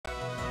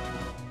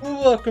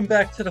welcome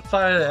back to the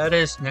fire that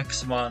is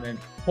Nexomon, and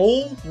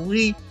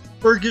holy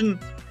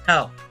friggin'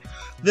 hell,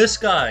 this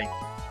guy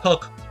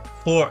took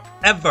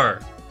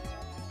forever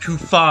to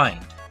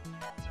find.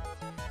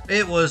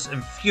 It was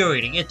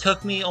infuriating. It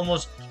took me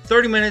almost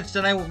 30 minutes,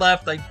 then I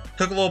left, I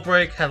took a little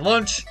break, had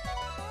lunch,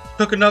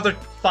 took another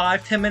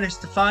 5-10 minutes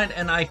to find,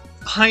 and I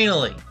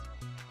finally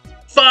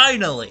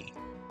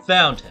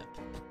found him.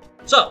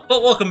 So,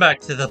 but welcome back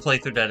to the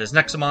playthrough that is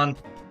Nexomon.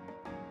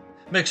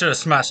 Make sure to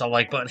smash that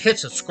like button, hit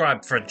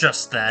subscribe for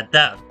just that.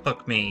 That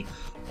took me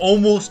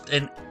almost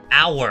an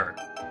hour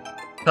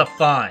to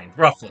find,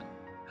 roughly.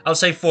 I'll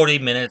say 40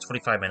 minutes,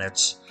 45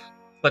 minutes.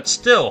 But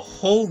still,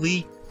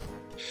 holy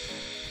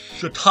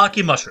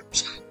shiitake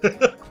mushrooms.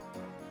 But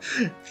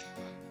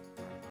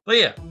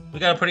yeah, we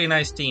got a pretty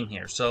nice team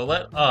here. So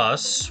let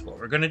us, what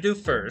we're going to do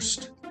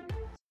first,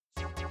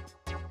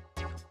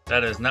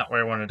 that is not where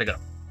I wanted to go.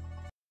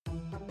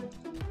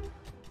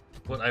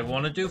 What I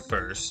want to do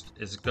first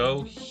is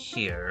go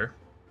here.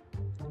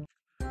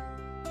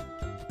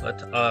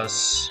 Let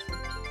us...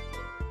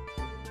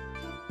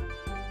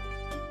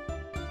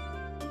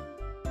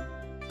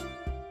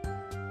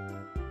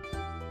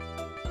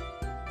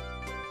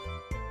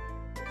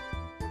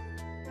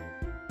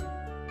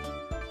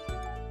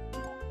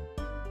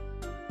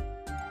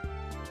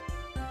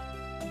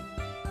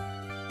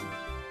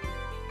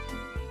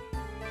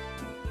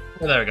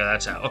 Oh, there we go,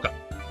 that's out. Okay.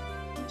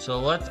 So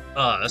let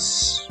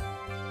us...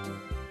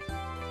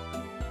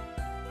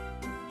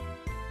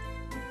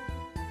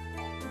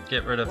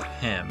 get rid of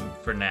him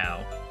for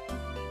now.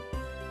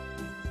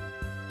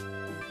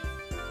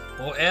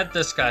 We'll add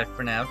this guy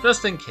for now,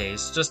 just in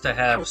case, just to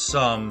have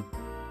some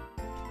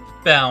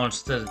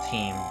balance to the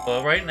team.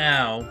 But right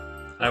now,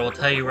 I will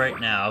tell you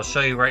right now, I'll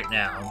show you right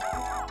now,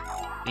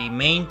 the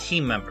main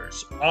team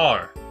members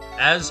are,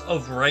 as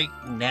of right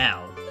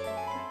now,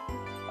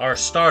 our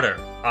starter,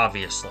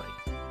 obviously,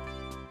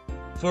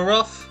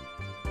 Furuf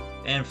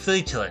and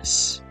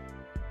Fleetless.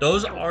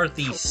 Those are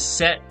the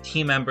set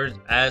team members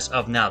as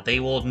of now. They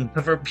will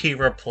never be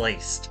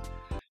replaced.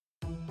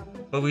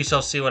 But we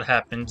shall see what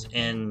happens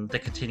in the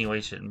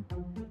continuation.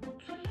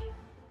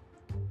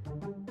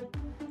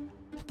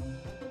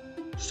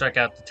 Let's check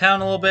out the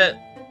town a little bit.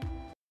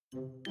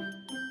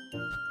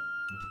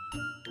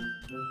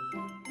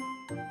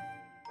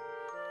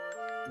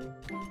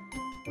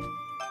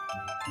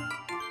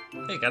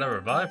 Hey, got a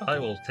revive? I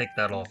will take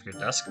that off your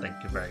desk.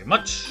 Thank you very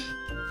much.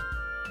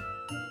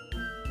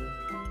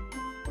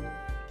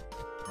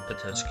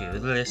 Let's go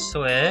this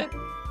way.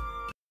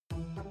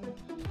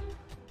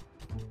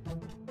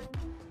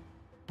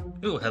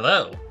 Ooh,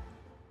 hello.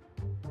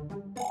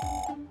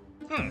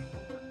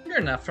 You're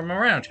not from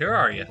around here,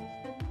 are you?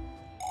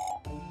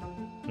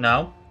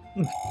 No?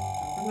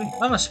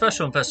 I'm a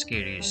special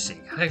investigator, you see.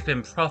 I've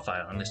been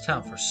profiling this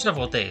town for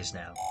several days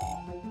now.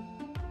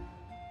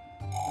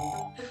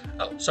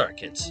 Oh, sorry,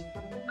 kids.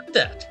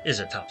 That is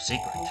a top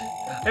secret.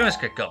 I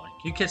must get going.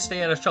 You kids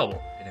stay out of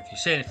trouble, and if you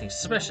see anything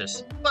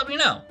suspicious, let me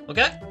know,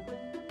 okay?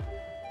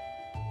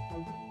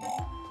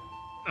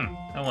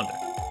 I wonder.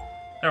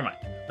 Never mind.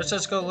 Let's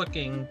just go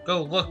looking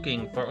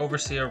for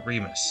Overseer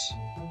Remus.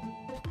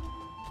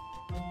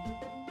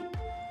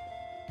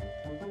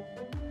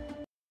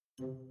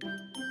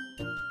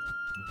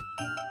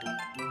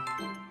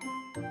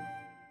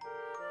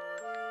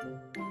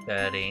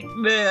 That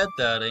ain't bad,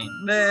 that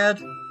ain't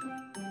bad.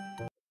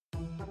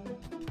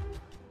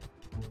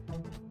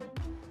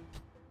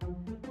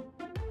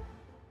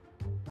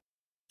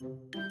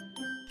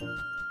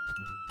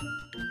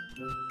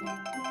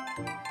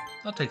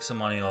 I'll take some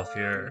money off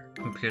your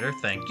computer,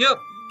 thank you.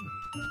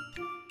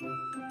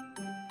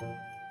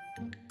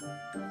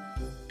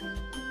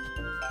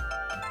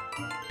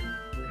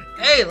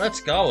 Hey,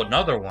 let's go,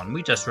 another one.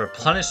 We just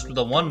replenished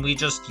the one we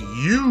just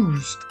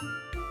used.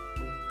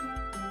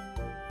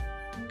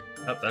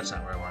 Oh, that's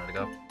not where I wanted to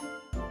go.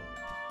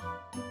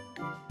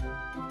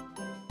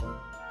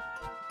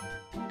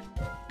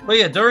 But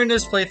yeah, during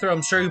this playthrough,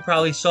 I'm sure you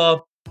probably saw,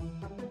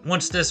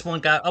 once this one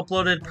got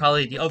uploaded,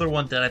 probably the other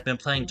one that I've been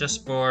playing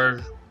just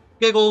for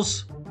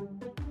giggles.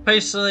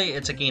 Personally,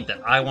 it's a game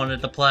that I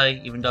wanted to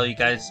play, even though you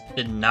guys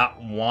did not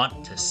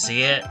want to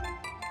see it.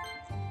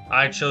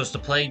 I chose to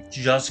play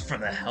just for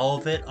the hell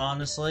of it,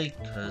 honestly,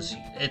 because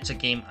it's a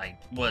game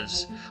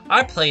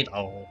I played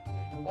a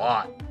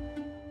lot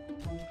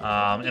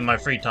in my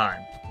free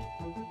time,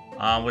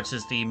 which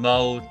is the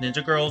Mo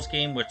Ninja Girls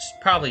game, which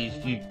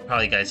you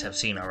guys have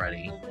seen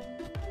already.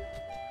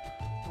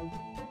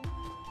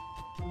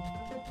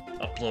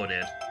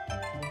 Uploaded.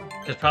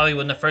 Because probably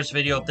when the first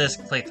video of this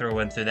playthrough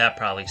went through, that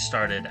probably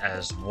started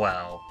as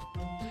well.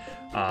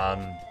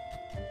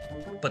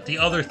 But the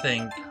other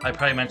thing I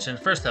probably mentioned in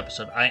the first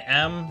episode, I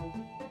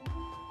am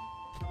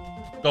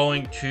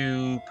going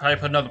to probably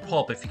put another poll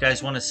up if you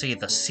guys want to see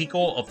the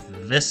sequel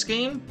of this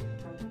game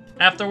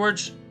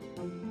afterwards,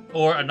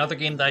 or another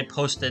game that I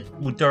posted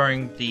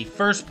during the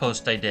first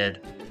post I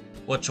did,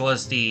 which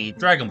was the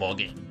Dragon Ball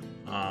game.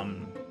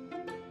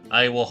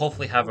 I will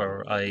hopefully have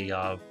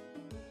a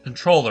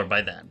controller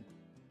by then.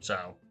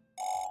 So,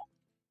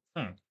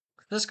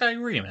 this guy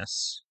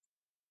Remus.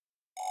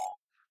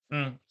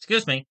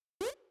 Excuse me.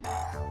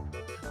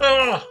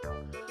 Ah!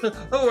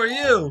 Who are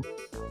you?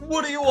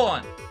 What do you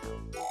want?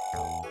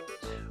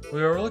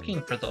 We were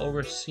looking for the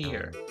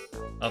overseer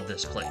of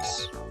this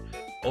place.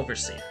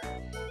 Overseer.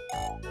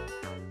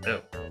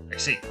 Oh, I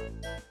see.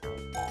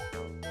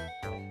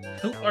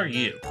 Who are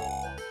you?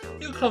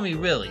 You call me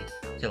Willy,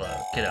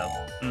 kiddo.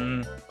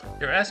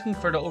 You're asking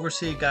for the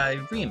overseer guy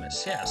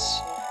Remus,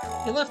 yes.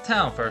 He left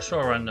town for a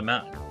short run to the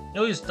mountain. He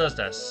always does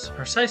that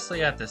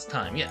precisely at this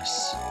time,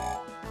 yes.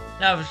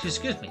 Now, if you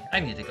excuse me, I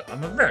need to go.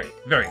 I'm a very,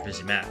 very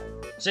busy man.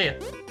 See ya.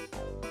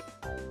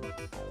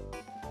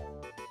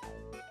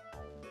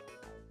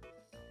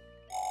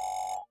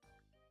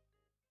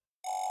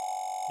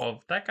 Well,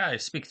 if that guy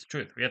speaks the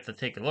truth, we have to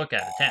take a look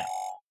at the town.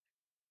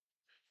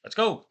 Let's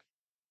go!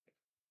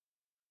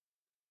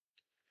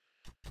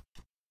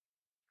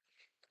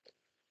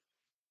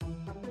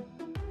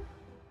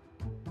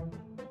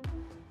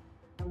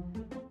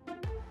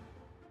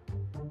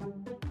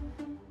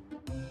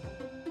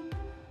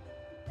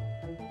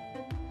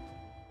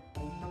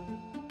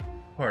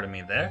 Pardon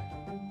me there.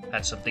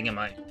 Had something in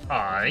my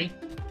eye.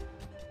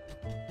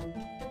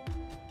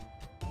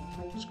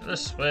 Let's go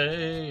this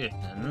way,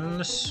 and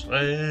this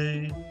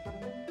way.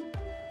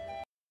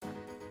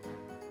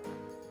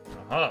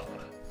 Aha.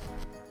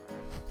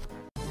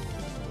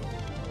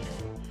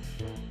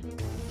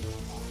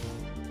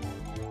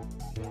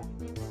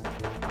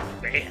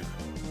 Bam.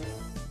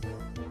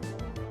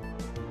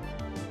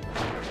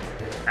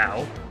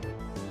 Ow.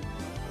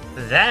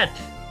 That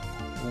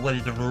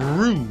was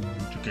rude,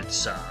 good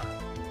sir.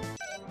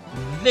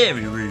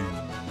 Very rude.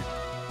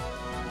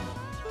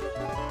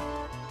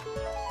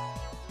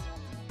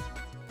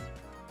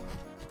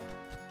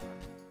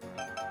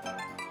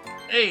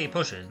 Hey,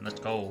 push it. Let's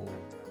go.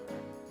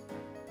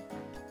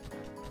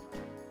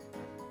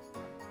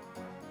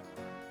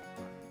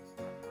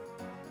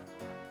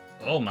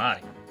 Oh my.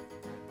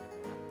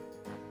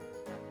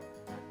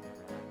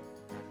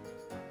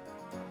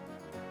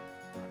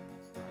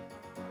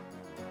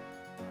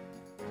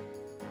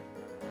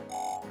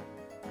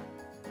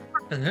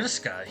 And this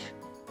guy.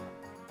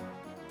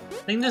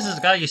 I think this is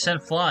the guy you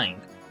sent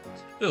flying.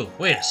 Ooh,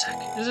 wait a sec.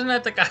 Isn't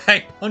that the guy I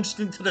punched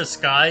into the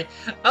sky?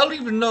 I don't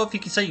even know if you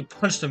can say you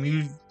punched him,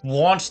 you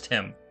launched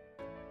him.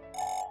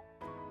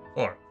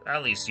 Or,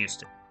 at least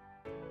used to.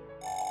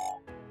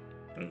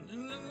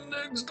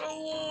 Next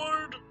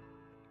award!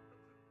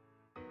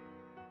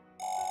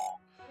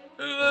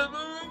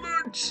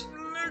 Next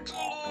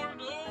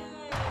award!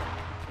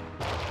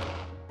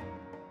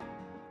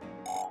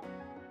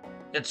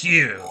 It's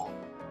you!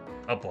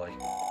 Oh boy.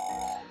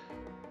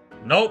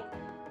 Nope.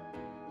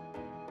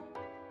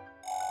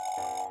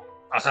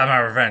 I'll have my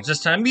revenge. This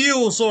time you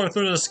will soar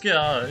through the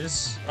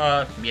skies.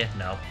 Yeah,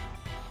 no.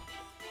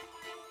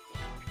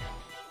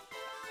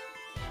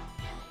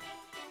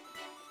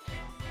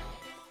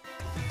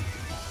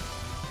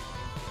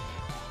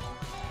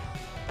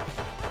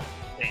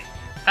 Hey,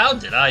 how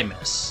did I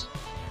miss?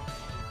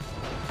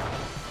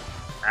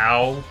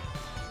 Ow.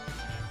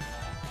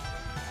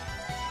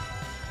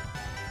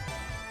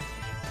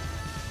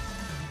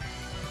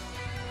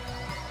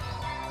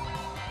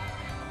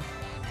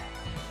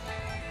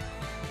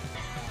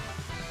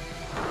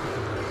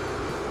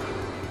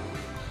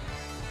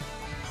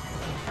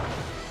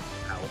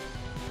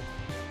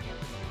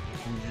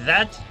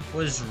 That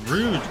was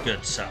rude,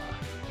 good sir.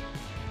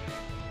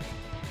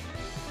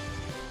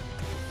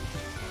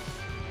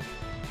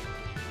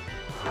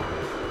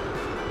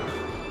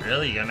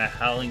 Really? You're gonna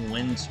Howling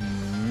Winds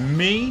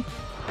me?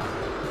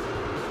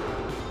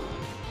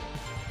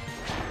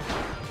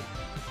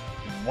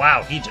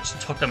 Wow, he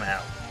just took him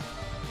out.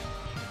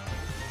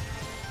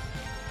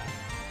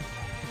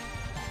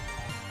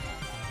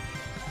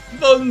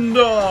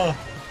 Thunder!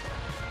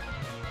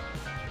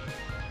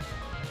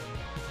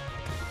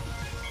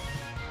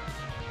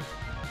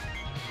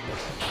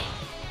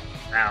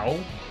 Ow.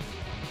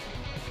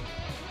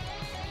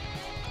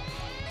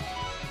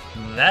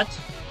 That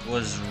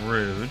was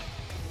rude.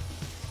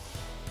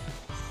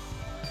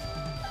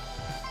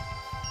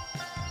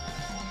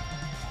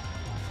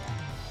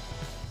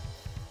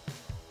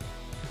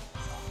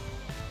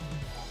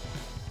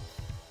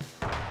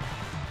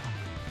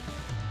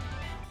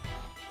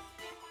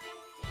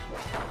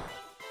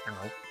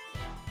 Ow.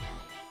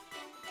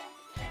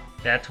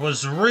 That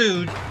was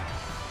rude.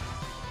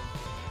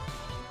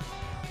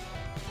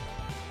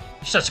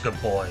 Such a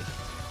good boy.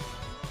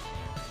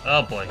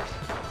 Oh boy.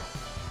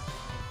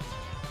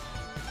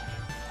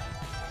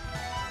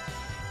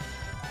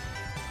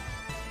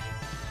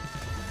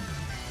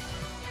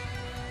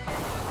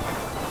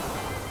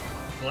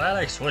 Glad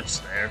I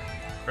switched there.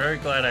 Very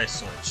glad I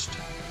switched.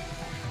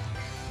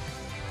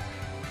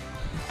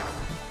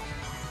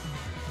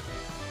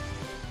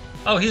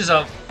 Oh, he's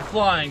a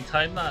flying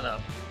type, not a...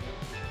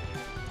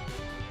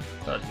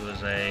 Thought he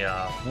was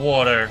a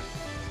water.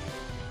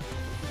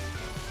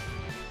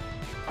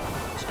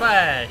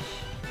 Splash!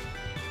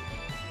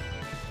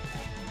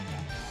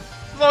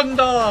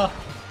 Thunder!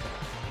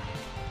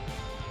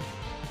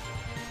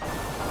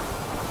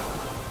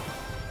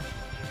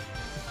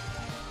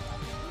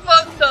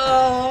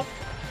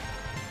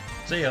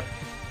 See ya.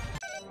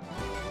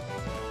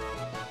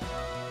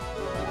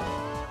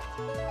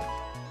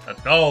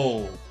 Let's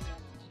go.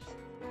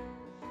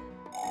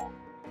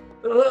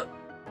 You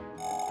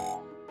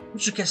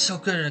should get so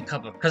good in a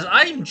couple, because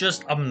I'm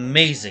just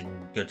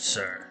amazing, good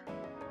sir.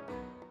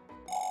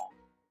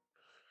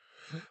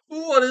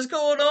 What is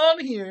going on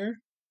here?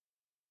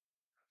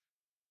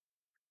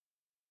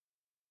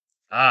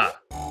 Ah.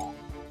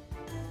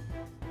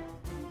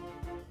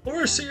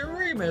 Overseer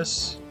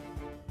Remus.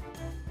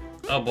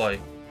 Oh boy.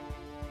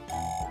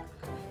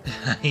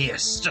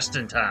 Yes, just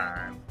in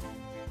time.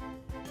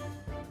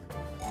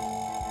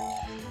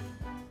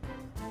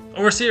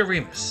 Overseer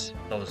Remus,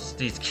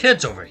 these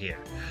kids over here,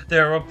 they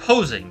are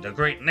opposing the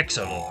great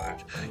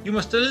Nexolord. You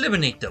must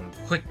eliminate them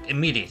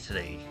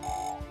immediately.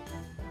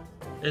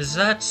 Is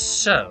that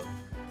so?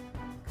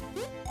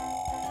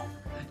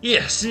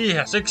 Yes,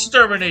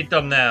 exterminate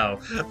them now,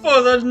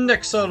 for the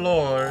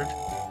Nexolord.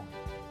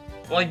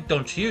 Why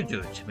don't you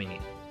do it to me?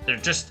 They're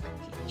just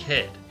a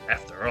kid,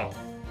 after all.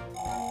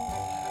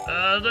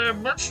 They're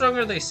much stronger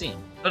than they seem,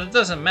 but it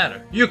doesn't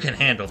matter. You can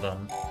handle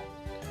them.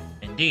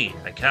 Indeed,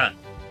 I can.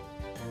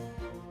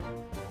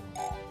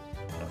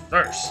 But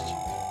first,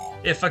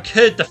 if a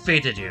kid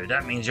defeated you,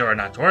 that means you are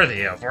not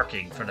worthy of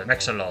working for the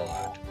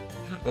Nexolord.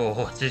 Oh,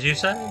 what did you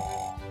say?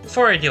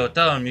 Before I deal with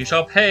them, you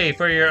shall pay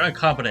for your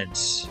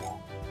incompetence.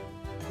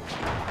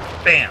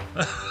 Bam!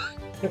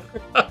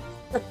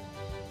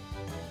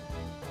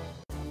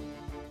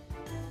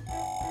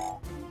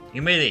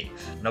 You may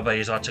leave.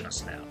 Nobody's watching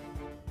us now.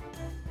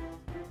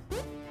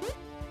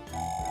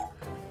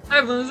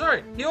 Evelyn's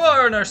right. You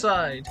are on our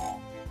side.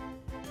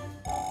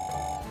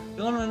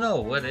 You want to know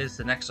what is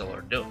the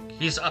Nexolord doing?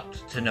 He's up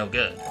to no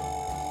good.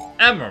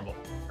 Admirable.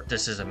 But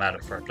this is a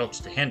matter for adults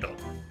to handle.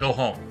 Go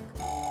home.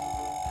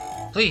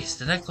 Please,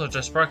 the Nexolord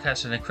just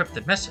broadcast an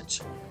encrypted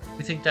message.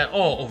 We think that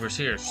all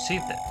overseers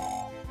received it.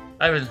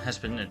 Ivan has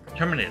been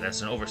terminated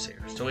as an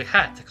overseer, so we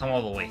had to come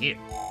all the way here.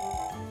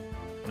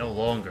 No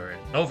longer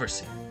an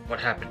overseer. What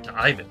happened to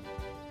Ivan?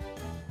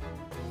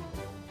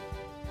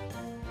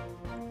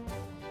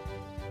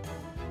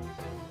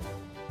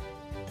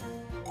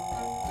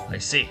 I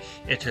see.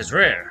 It is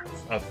rare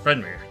of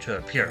Fenrir to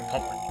appear in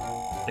public.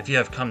 If you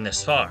have come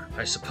this far,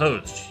 I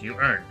suppose you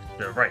earned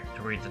the right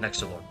to read the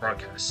Nexolord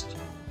broadcast.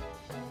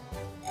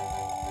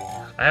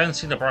 I haven't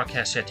seen the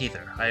broadcast yet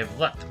either. I have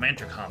left my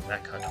intercom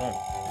back at home.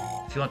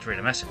 If you want to read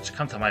a message,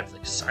 come to my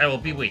place. I will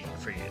be waiting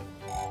for you.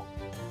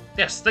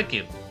 Yes, thank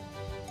you.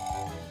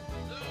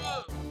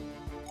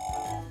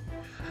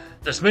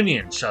 This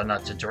minion shall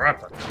not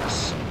interrupt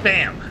us.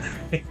 Bam!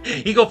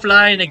 He go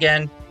flying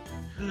again.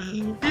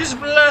 He's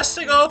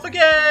blasting off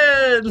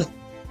again!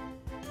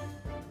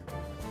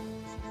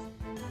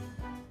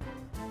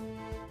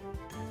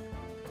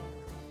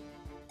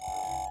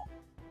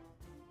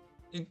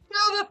 You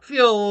gotta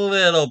feel a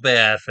little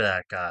bad for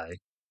that guy.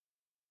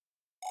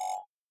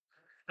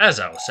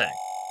 As I was saying,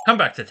 come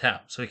back to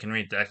town so we can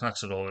read the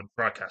Nexolord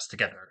broadcast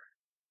together.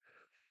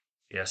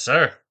 Yes,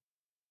 sir.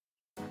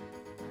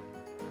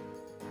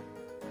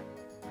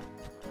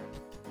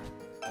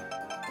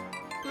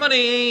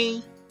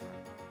 Money!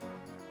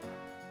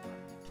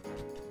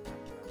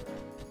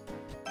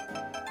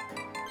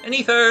 An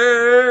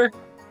ether!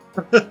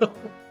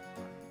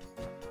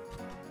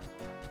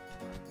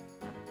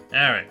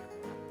 Alright.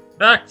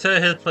 Back to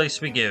his place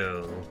we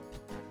go.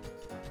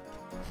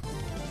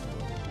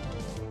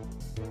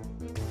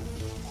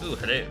 Ooh,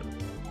 hello.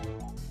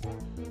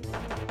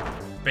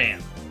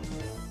 Bam.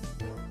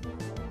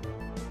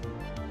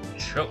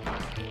 Choke.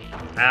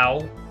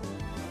 Ow.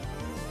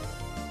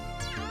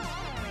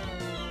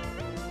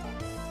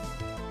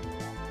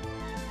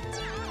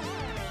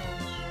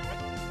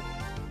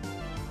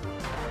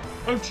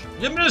 Ouch!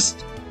 You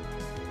missed!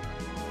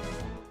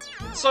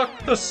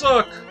 Suck the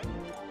suck!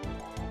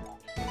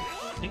 I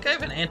think I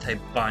have an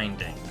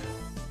anti-binding.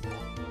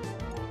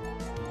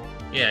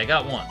 Yeah, I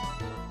got one.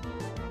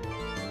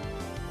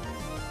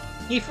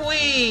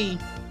 He-fwee!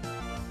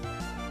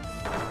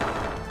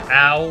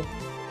 Ow.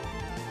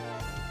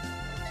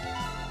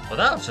 Well,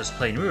 that was just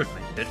plain rude,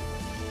 my dude.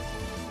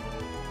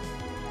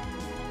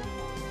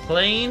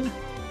 Plain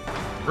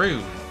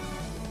rude.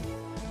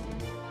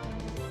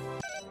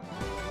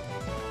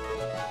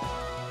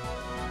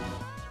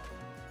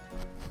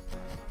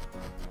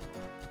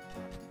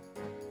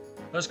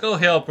 Let's go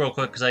heal up real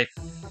quick, because I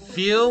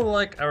feel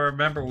like I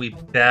remember we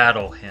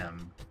battle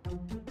him.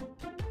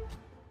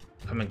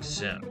 Coming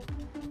soon.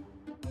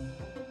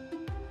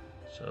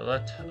 So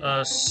let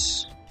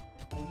us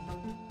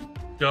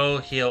go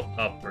heal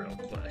up real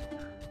quick.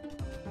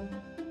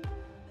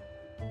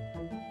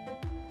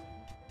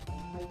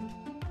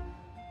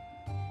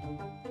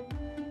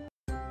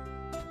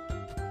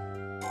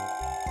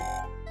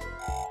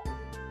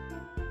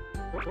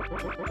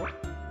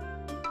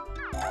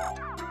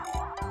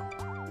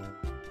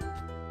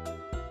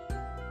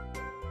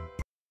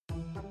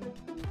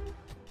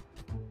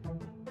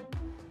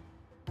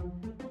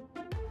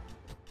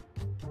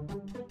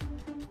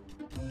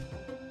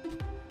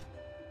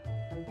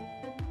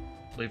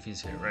 I believe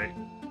he's here, right?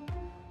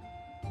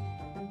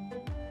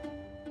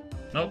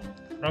 Nope,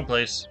 wrong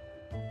place.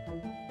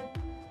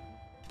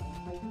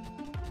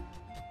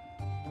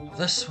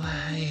 This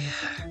way.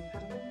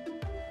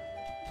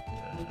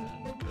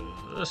 And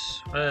go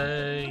this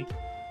way.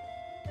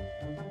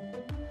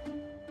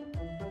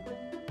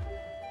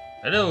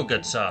 Hello,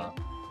 good sir.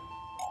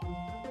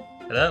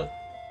 Hello?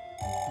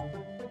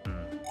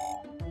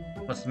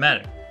 What's the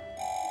matter?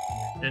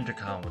 The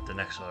intercom with the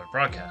Nexomon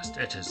broadcast.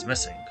 It is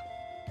missing.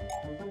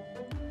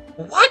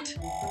 What?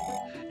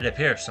 It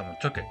appears someone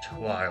took it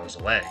while I was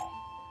away.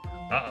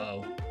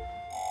 Uh-oh.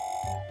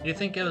 Do you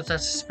think it was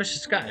that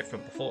suspicious guy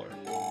from before?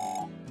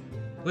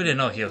 We didn't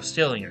know he was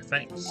stealing your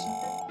things.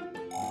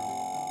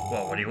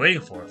 Well, what are you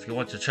waiting for? If you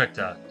want to check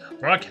the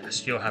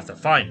broadcast, you'll have to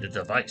find the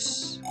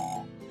device.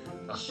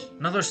 Ugh,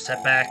 another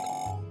setback.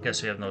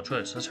 Guess we have no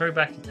choice. Let's hurry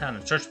back to town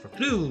and search for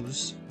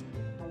clues.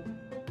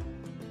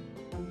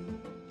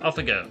 Off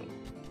we go.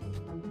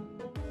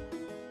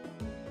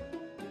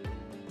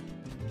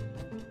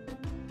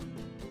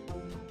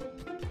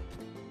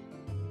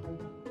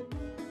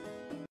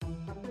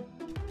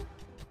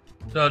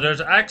 So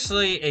there's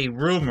actually a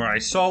rumor I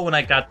saw when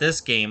I got this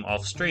game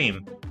off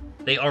stream.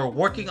 They are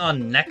working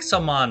on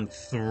Nexomon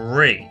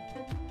 3,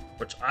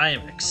 which I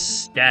am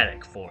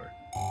ecstatic for.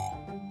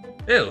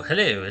 Oh,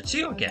 hello, it's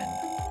you again.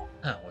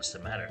 Oh, what's the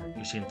matter?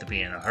 You seem to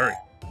be in a hurry.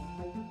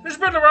 There's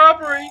been a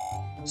robbery!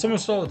 Someone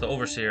stole the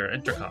Overseer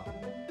intercom.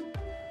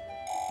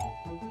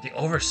 The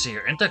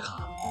Overseer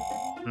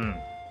intercom?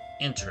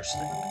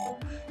 Interesting.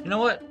 You know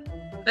what?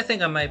 I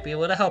think I might be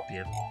able to help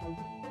you.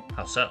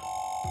 How so?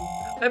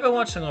 I've been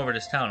watching over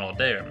this town all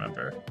day,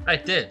 remember? I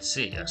did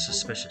see a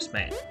suspicious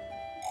man.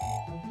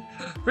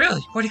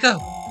 Really? Where'd he go?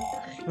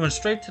 He went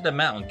straight to the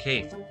mountain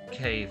cave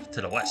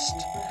to the west.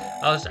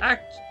 I was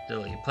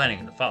actually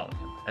planning to follow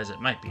him, as it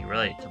might be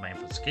related to my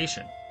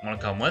investigation. Wanna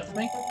come with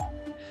me?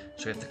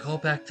 So we have to go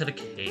back to the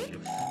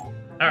cave.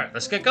 Alright,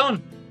 let's get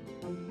going.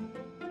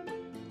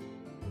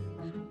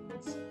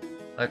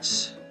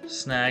 Let's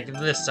snag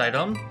this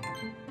item.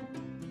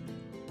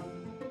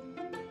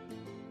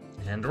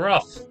 And we're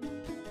off.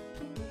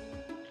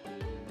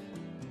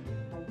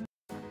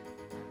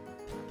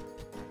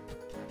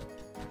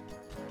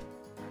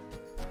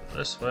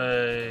 This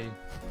way.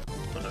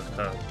 Put a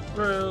cut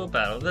through.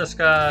 Battle this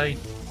guy.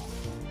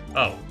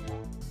 Oh.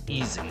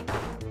 Easy.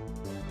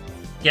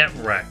 Get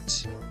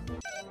wrecked.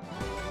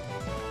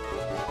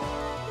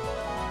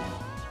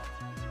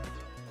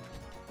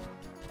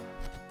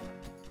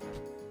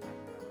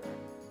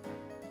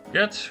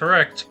 Get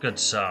wrecked, good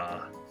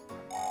sir.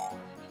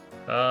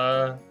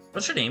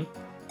 What's your name?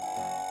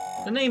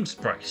 The name's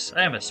Bryce.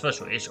 I am a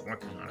special agent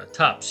working on a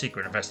top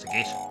secret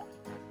investigation.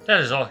 That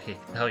is all he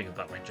can tell you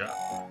about my job.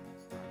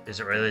 Is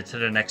it related to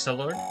the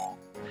Nexolord?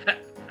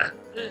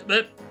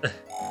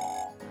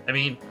 I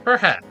mean,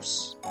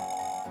 perhaps.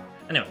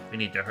 Anyway, we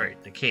need to hurry.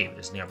 The cave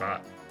is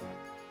nearby.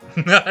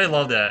 I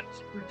love that.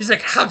 He's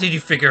like, how did you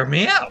figure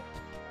me out?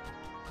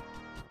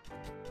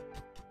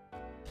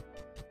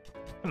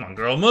 Come on,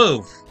 girl,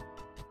 move.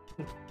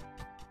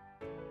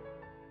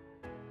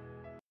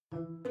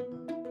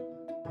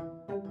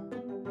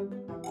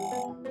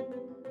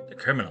 The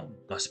criminal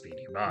must be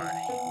nearby.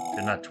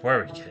 Do not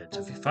worry, kids.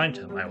 If you find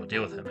him, I will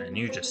deal with him, and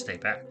you just stay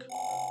back.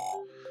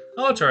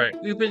 Oh, it's alright.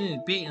 We've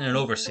been beaten an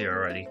overseer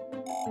already.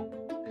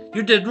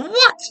 You did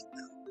what?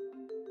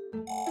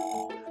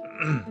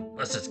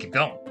 Let's just keep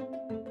going.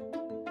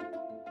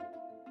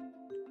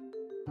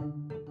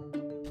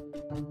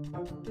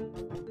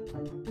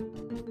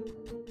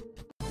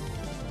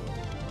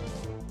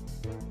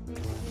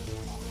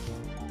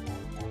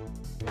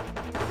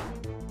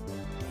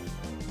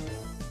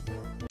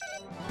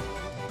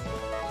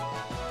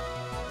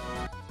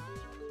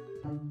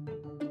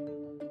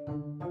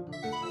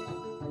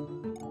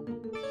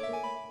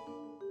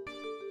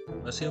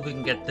 Let's see if we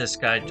can get this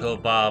guy to a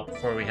bob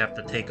before we have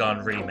to take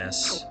on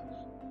Remus.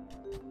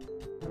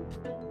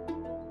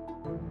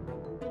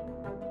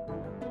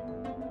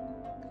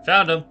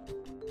 Found him.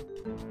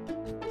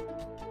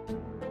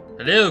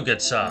 Hello,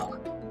 good sir.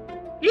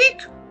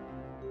 Eek!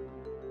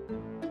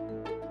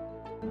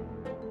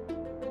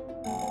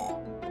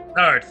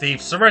 Alright,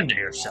 thief, surrender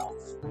yourself.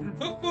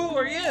 Who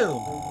are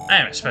you? I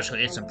am Special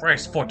Agent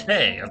Bryce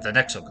Forte of the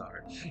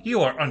Nexoguard.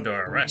 You are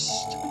under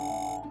arrest.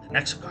 The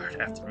Nexoguard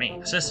after me.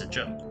 Is this a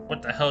joke?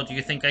 What the hell do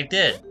you think I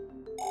did?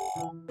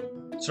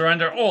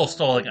 Surrender all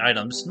stolen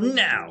items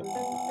now!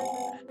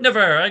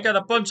 Never! I got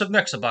a bunch of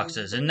Nexa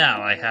boxes, and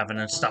now I have an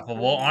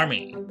unstoppable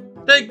army.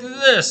 Take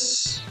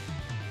this!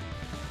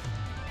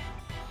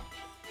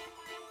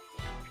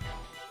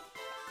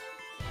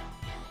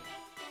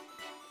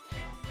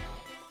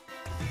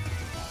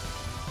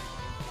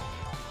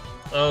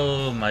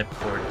 Oh, my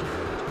poor dude.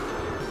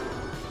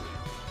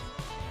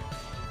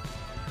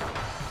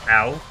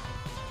 Ow.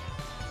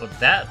 Well,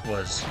 that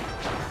was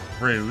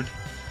rude.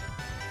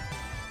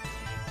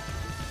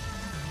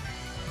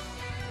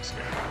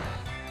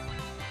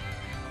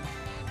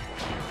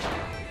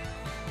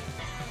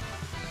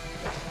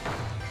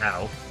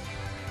 Ow.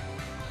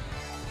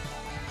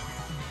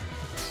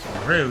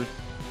 Rude.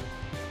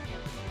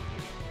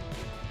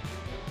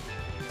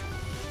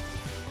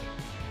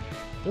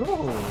 Ooh,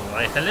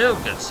 why hello,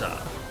 good sir.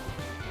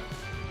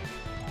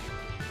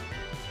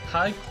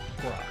 Hi,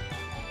 Croc.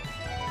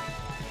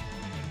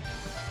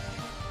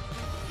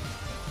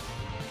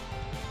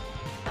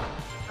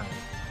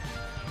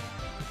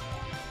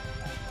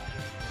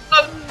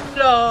 Oh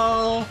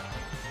no!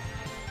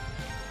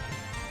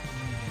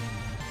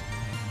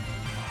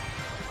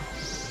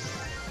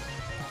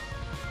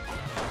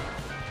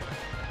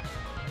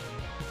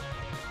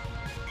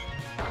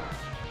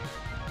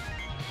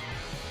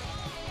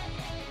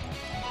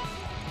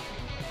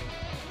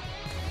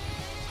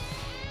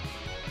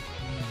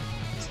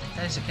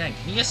 Guys, again,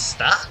 can you just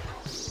stop?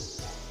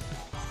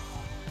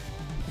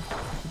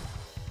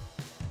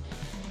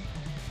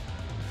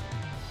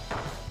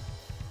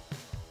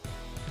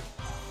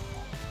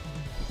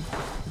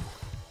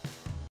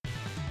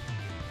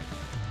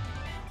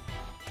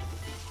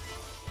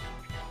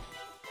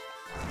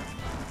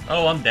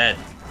 Oh, I'm dead.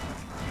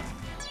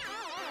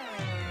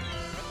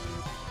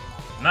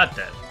 I'm not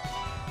dead.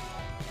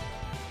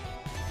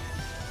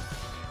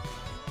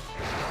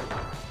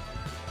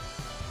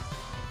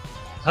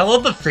 I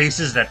love the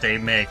faces that they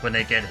make when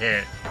they get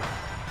hit.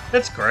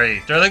 It's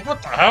great. They're like,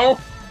 what the hell?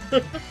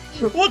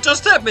 What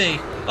just hit me?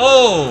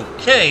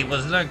 Okay,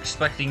 was not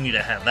expecting you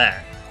to have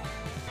that.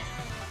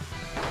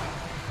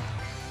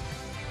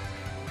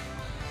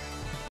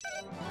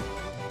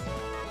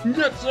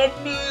 Get some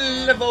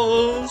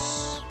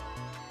levels!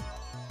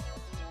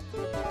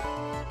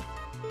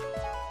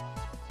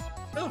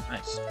 Oh,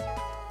 nice.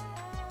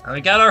 And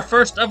we got our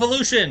first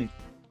evolution!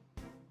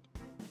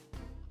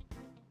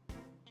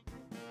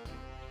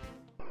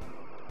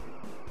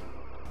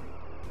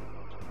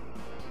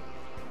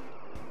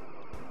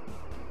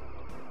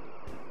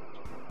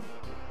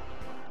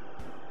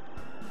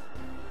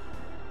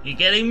 You're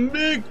getting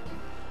big!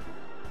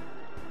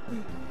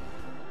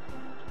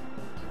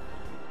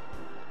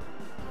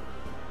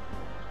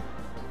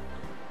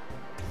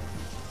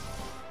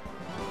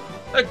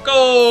 Let's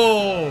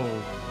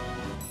go!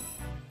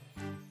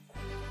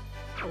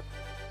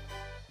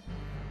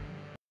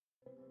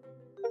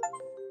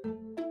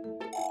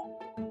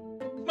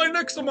 My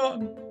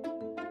Nexomon!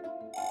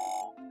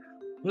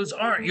 Those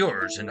aren't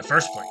yours in the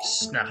first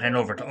place. Now hand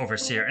over to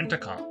Overseer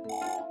Intercom.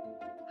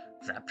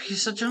 That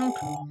piece of junk?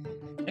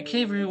 I can't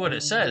even read what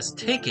it says.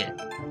 Take it.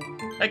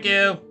 Thank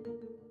you.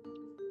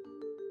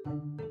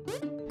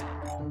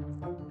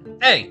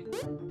 Hey!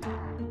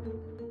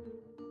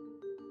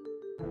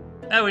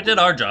 Hey, we did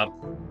our job.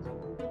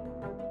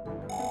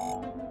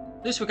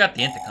 At least we got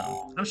the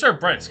intercom. I'm sure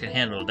Bryce can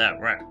handle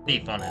that rat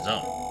thief on his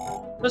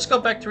own. Let's go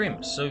back to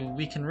Remus so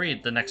we can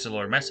read the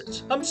Nexolore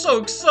message. I'm so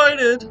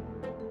excited!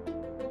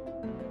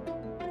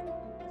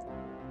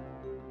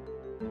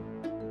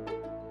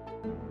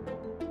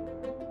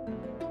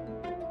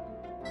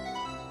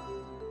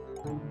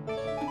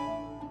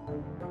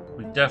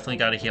 We definitely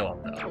gotta heal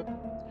up though.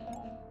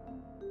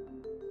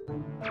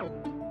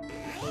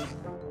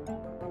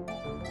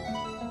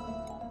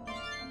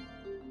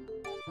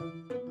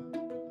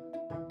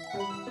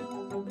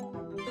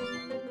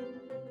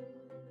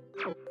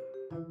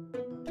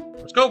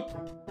 Let's go!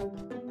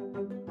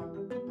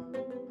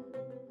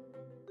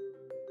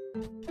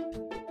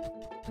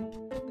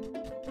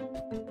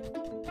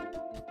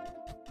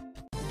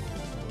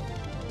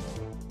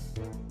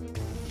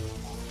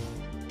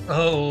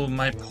 Oh,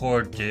 my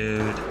poor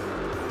dude.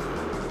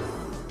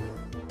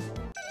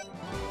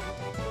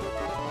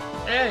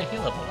 Hey,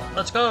 heal level up.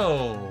 Let's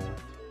go!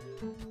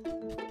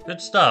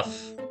 Good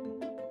stuff.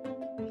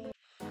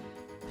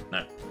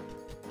 No.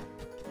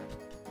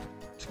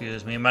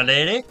 Excuse me, my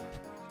lady.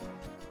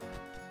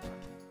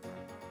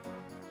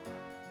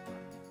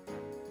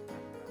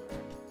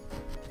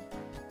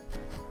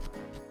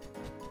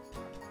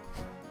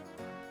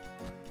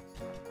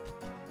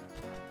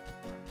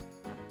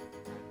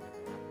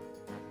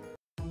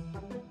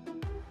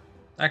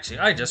 Actually,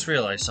 I just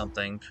realized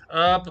something.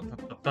 I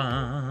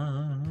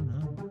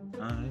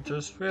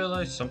just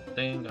realized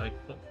something. I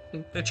don't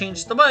think I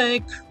changed the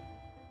mic.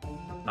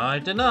 I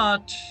did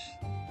not.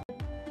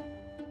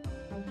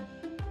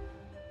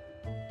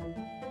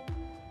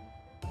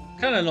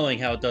 Kind of annoying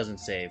how it doesn't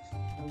save.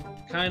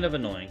 Kind of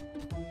annoying.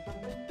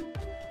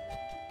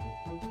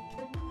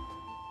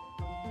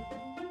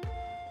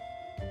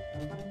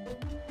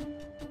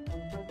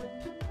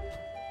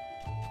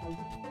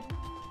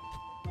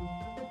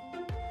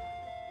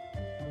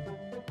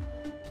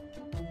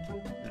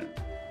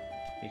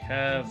 We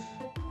have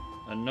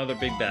another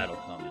big battle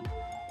coming.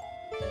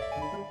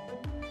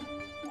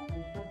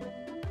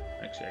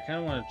 Actually, I kind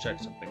of want to check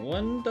something.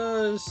 When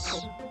does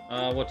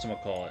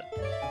whatchamacallit?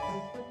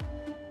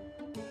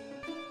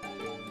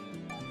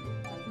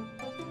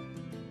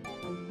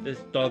 This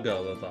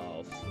doggo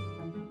evolve.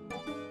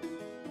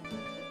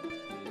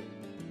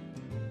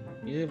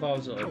 He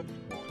evolves at like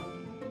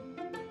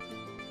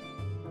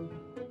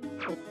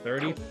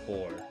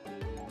 34.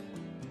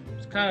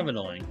 It's kind of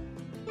annoying.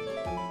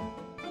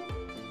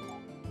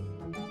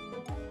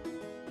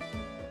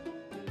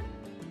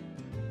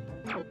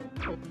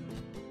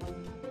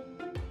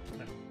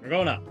 We're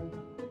going up.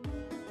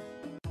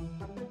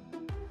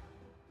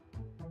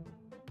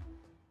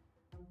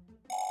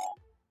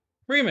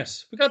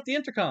 Remus, we got the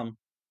intercom.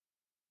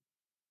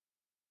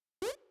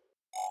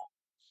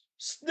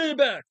 Stay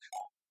back.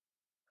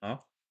 Huh?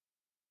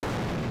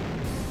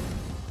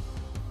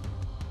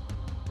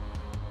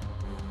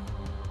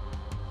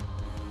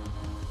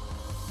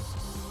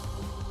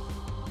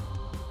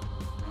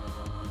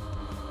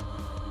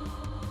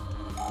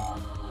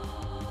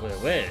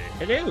 Well,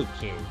 hello,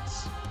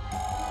 kids.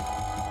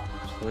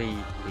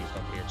 Please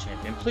don't be a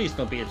champion. Please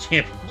don't be a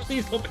champion.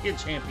 Please don't be a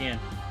champion.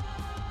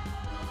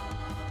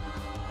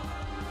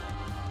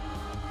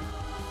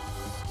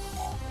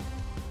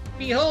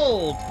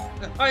 Behold,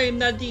 I am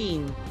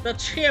Nadine, the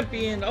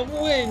champion of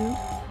wind.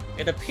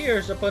 It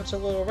appears a bunch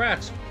of little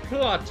rats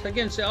plot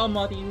against the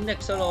almighty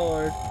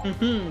Nexolord.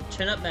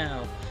 Chin up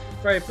now,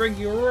 for I bring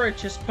you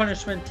righteous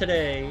punishment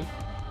today.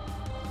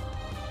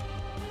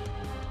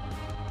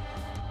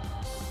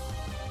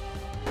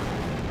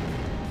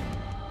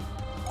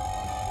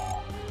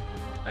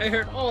 I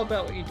heard all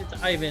about what you did to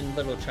Ivan,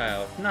 little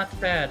child.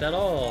 Not bad at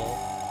all.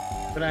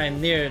 But I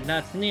am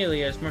not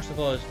nearly as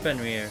merciful as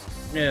Fenrir.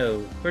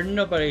 No, for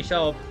nobody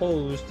shall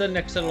oppose the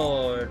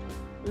Nexolord.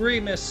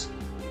 Remus,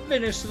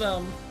 finish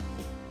them.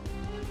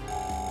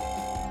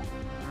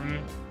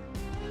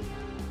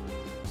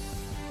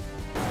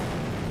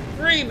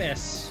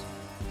 Remus!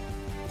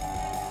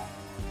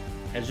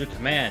 As you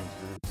command,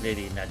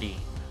 Lady Nadine.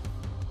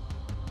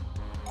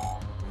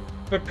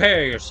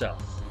 Prepare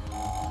yourself.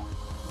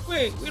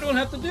 Wait, we don't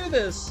have to do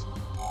this.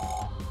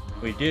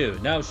 We do.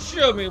 Now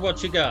show me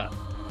what you got.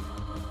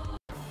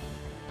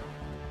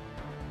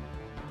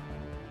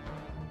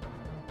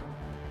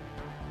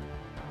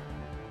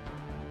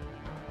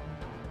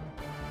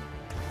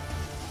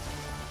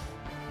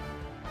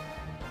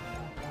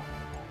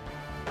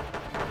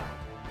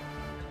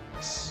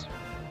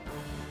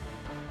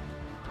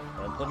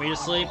 Don't put me to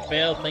sleep,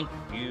 Phil. Thank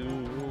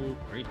you.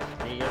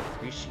 Greatly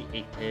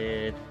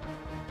appreciated.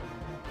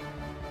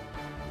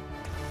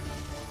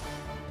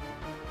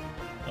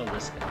 Oh,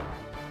 this guy.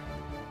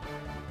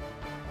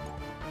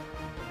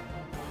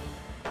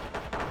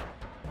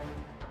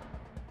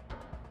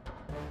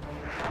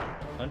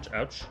 Punch,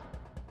 ouch.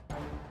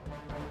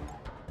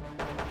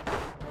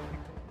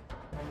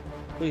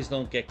 Please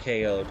don't get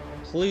KO'd.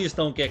 Please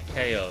don't get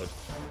KO'd.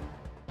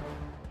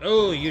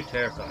 Oh, you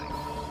terrifying.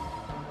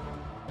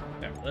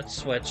 Okay, let's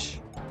switch.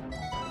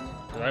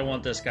 Because I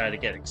want this guy to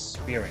get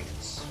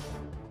experience.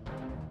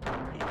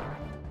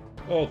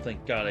 Oh,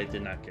 thank God I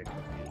did not get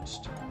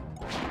confused.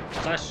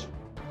 Slash.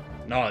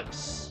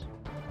 Nice.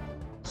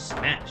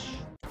 Smash.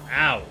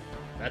 Ow.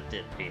 That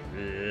did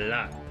a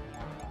lot.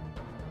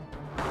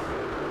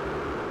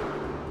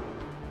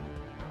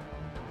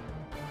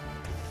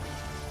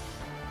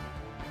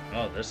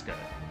 Oh, this guy.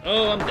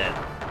 Oh, I'm dead.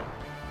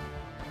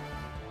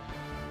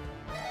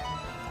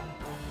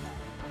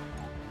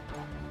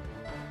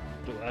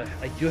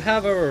 I do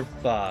have a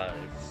revive.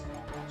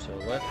 So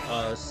let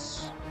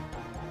us...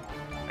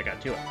 I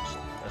got two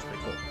actually. That's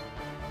pretty cool.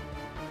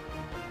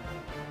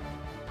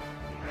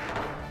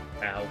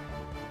 Ow.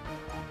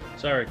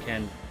 Sorry,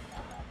 Ken.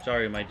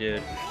 Sorry, my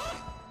dude.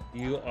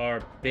 You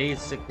are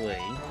basically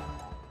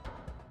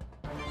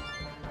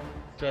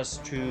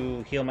just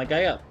to heal my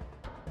guy up.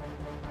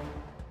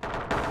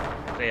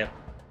 See ya.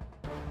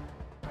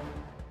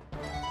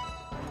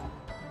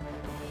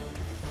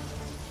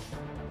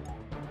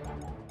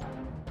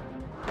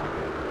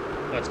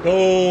 Let's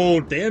go!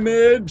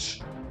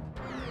 Damage!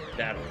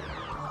 That'll.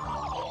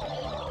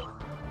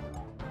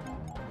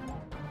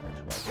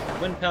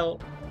 Wind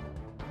pelt.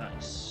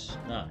 Nice.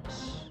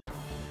 Nice.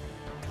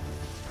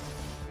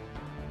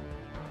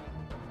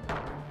 I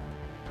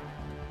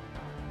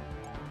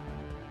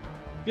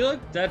feel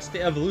like that's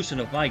the evolution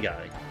of my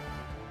guy.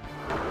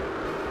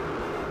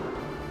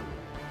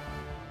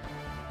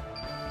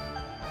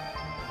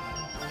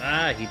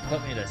 Ah, he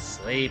put me to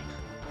sleep.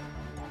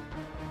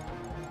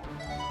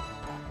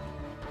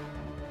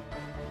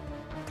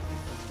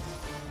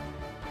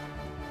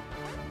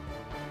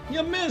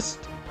 You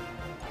missed!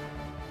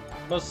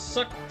 Must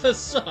suck to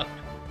suck.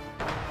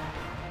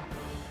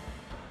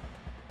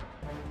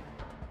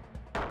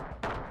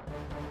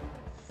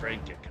 Afraid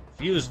you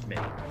confused me.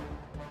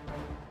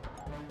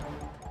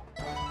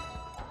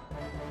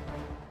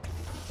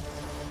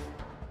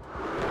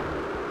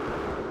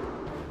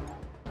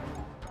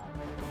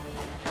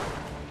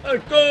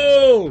 Let's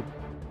go!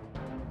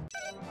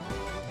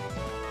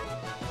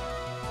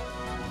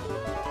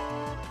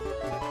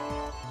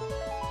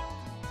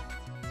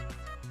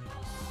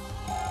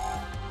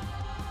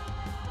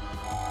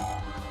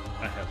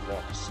 I have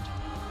lost.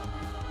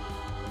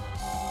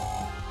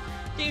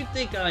 Do you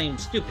think I am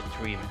stupid,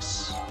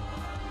 Remus?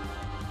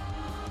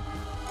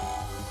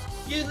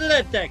 You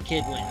let that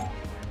kid win.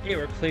 They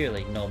were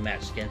clearly no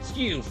match against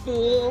you,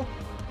 fool!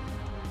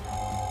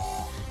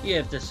 You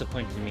have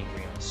disappointed me,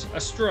 Remus. A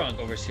strong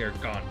overseer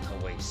gone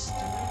to waste.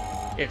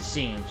 It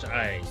seems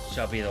I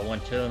shall be the one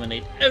to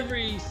eliminate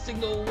every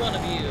single one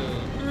of you.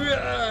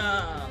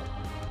 Rah!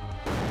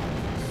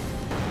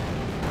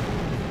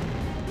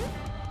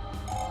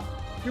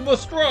 You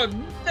must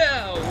run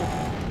now!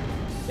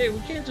 Hey, we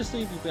can't just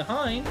leave you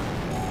behind.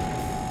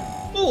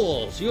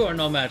 Fools! You are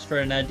no match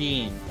for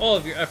Nadine. All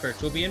of your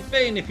efforts will be in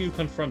vain if you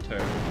confront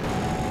her.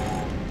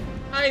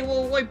 I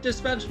will wipe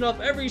this mansion off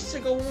every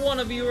single one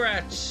of you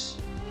rats!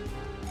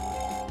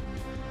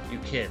 You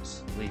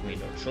kids, leave me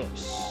no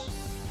choice.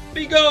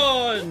 Be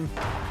gone!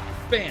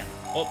 Bam!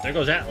 Oh, there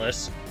goes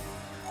Atlas.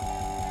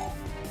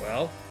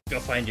 Well, go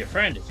find your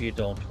friend if you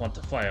don't want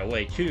to fly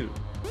away too.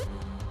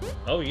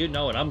 Oh, you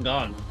know it, I'm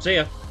gone. See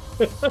ya!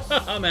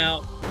 I'm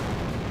out.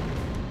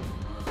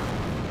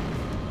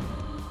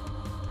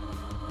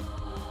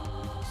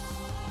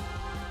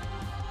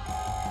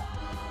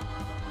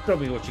 Show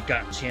me what you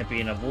got,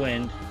 champion of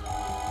wind.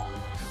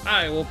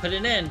 I will put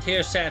an end to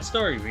your sad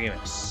story,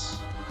 Remus.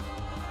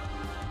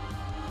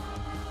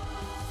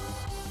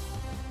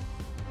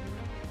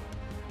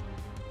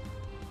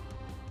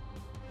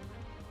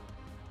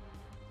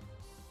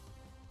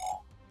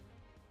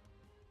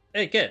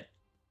 Hey, kid.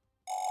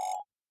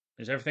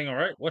 Is everything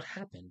alright? What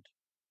happened?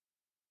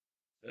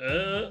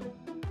 I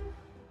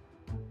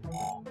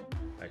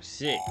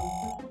see.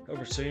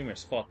 Overseer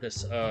Remus fought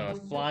this,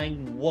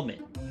 flying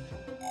woman.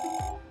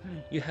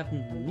 You have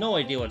no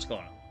idea what's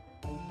going on.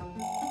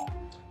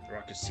 The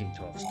rockets seem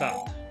to have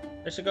stopped.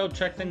 I should go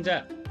check things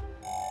out.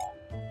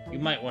 You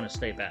might want to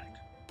stay back.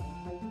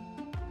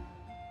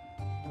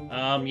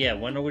 Yeah,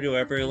 when do we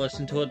ever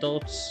listen to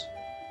adults?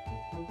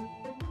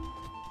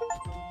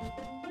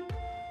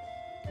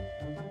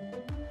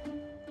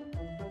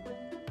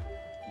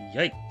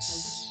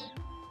 Yikes.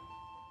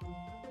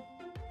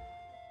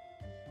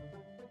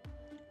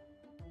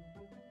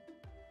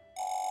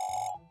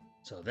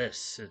 So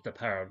this is the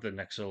power of the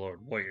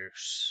Nexolord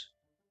warriors.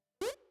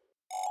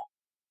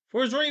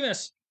 Where's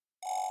Remus?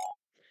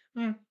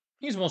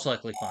 He's most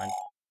likely fine.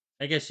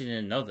 I guess you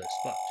didn't know this,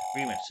 but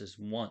Remus is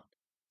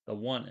the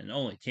one and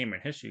only tamer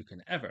in history who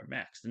can ever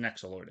max the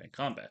Nexolord in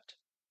combat.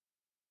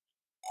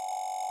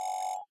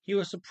 He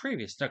was the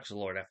previous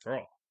Nexolord after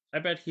all. I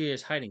bet he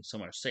is hiding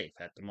somewhere safe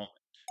at the moment.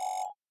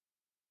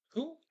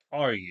 Who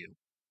are you?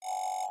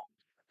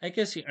 I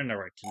guess you earned the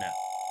right to know.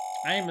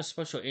 I am a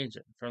special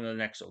agent from the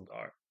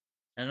Nexoguard,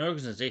 an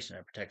organization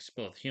that protects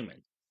both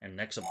human and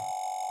Nexomon.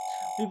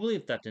 We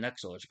believe that the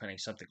Nexolord is planning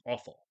something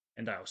awful,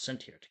 and I was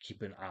sent here to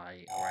keep an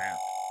eye around.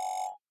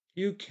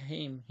 You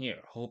came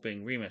here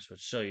hoping Remus would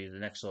show you the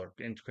Nexolord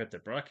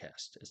encrypted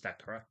broadcast, is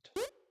that correct?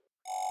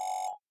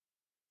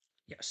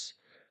 Yes,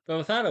 but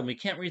without him we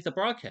can't read the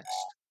broadcast.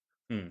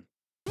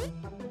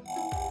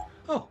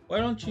 Oh, why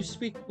don't you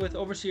speak with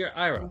Overseer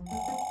Ira?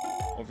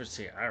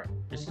 Overseer Ira?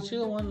 Isn't she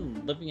the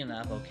one living in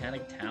that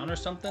volcanic town or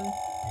something?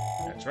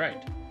 That's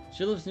right.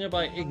 She lives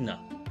nearby Igna,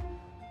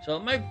 so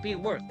it might be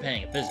worth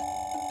paying a visit.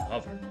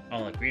 However,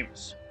 unlike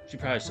Remus, she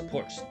probably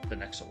supports the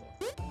Nexolord.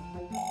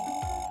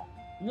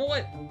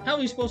 What? How are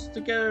we supposed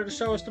to get her to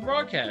show us the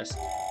broadcast?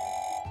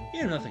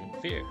 You have nothing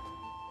to fear.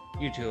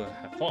 You two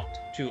have fought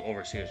 2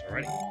 overseers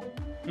already.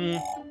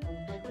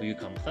 Will you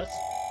come with us?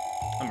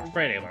 I'm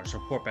afraid I must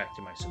report back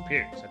to my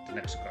superiors at the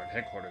Nexoguard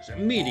headquarters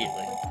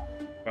immediately.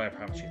 But I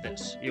promise you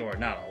this, you are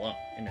not alone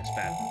in this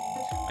battle.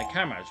 My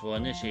comrades will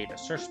initiate a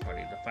search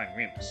party to find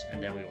Remus,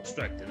 and then we will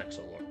strike the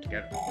Nexolord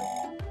together.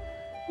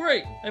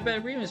 Great! I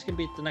bet Remus can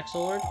beat the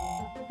Nexolord.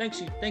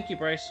 Thank you,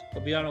 Bryce.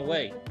 We'll be on our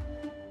way.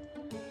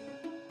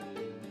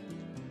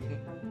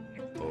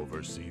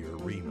 Overseer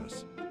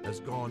Remus has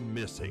gone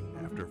missing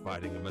after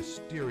fighting a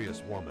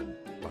mysterious woman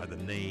by the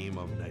name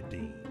of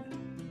Nadine.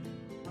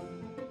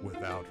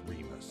 Without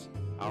Remus,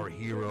 our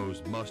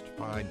heroes must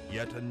find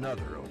yet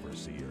another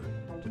Overseer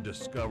to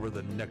discover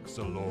the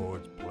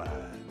Nexolord's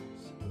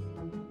plans.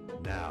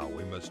 Now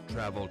we must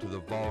travel to the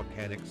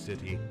volcanic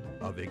city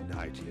of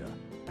Ignitia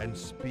and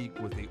speak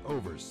with the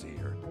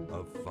Overseer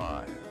of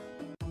Fire.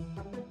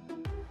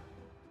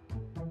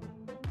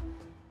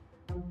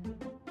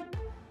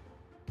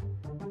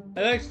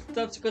 I think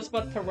that's a good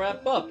spot to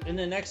wrap up. In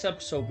the next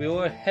episode, we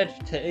will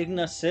head to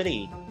Igna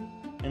City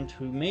and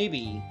to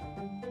maybe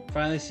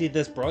finally see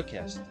this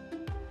broadcast.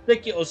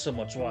 Thank you all so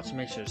much for watching.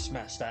 Make sure to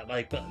smash that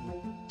like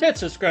button, hit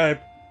subscribe,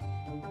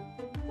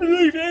 and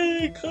leave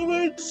any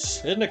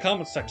comments in the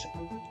comment section.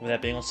 With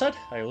that being all said,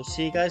 I will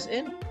see you guys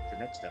in the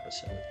next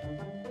episode.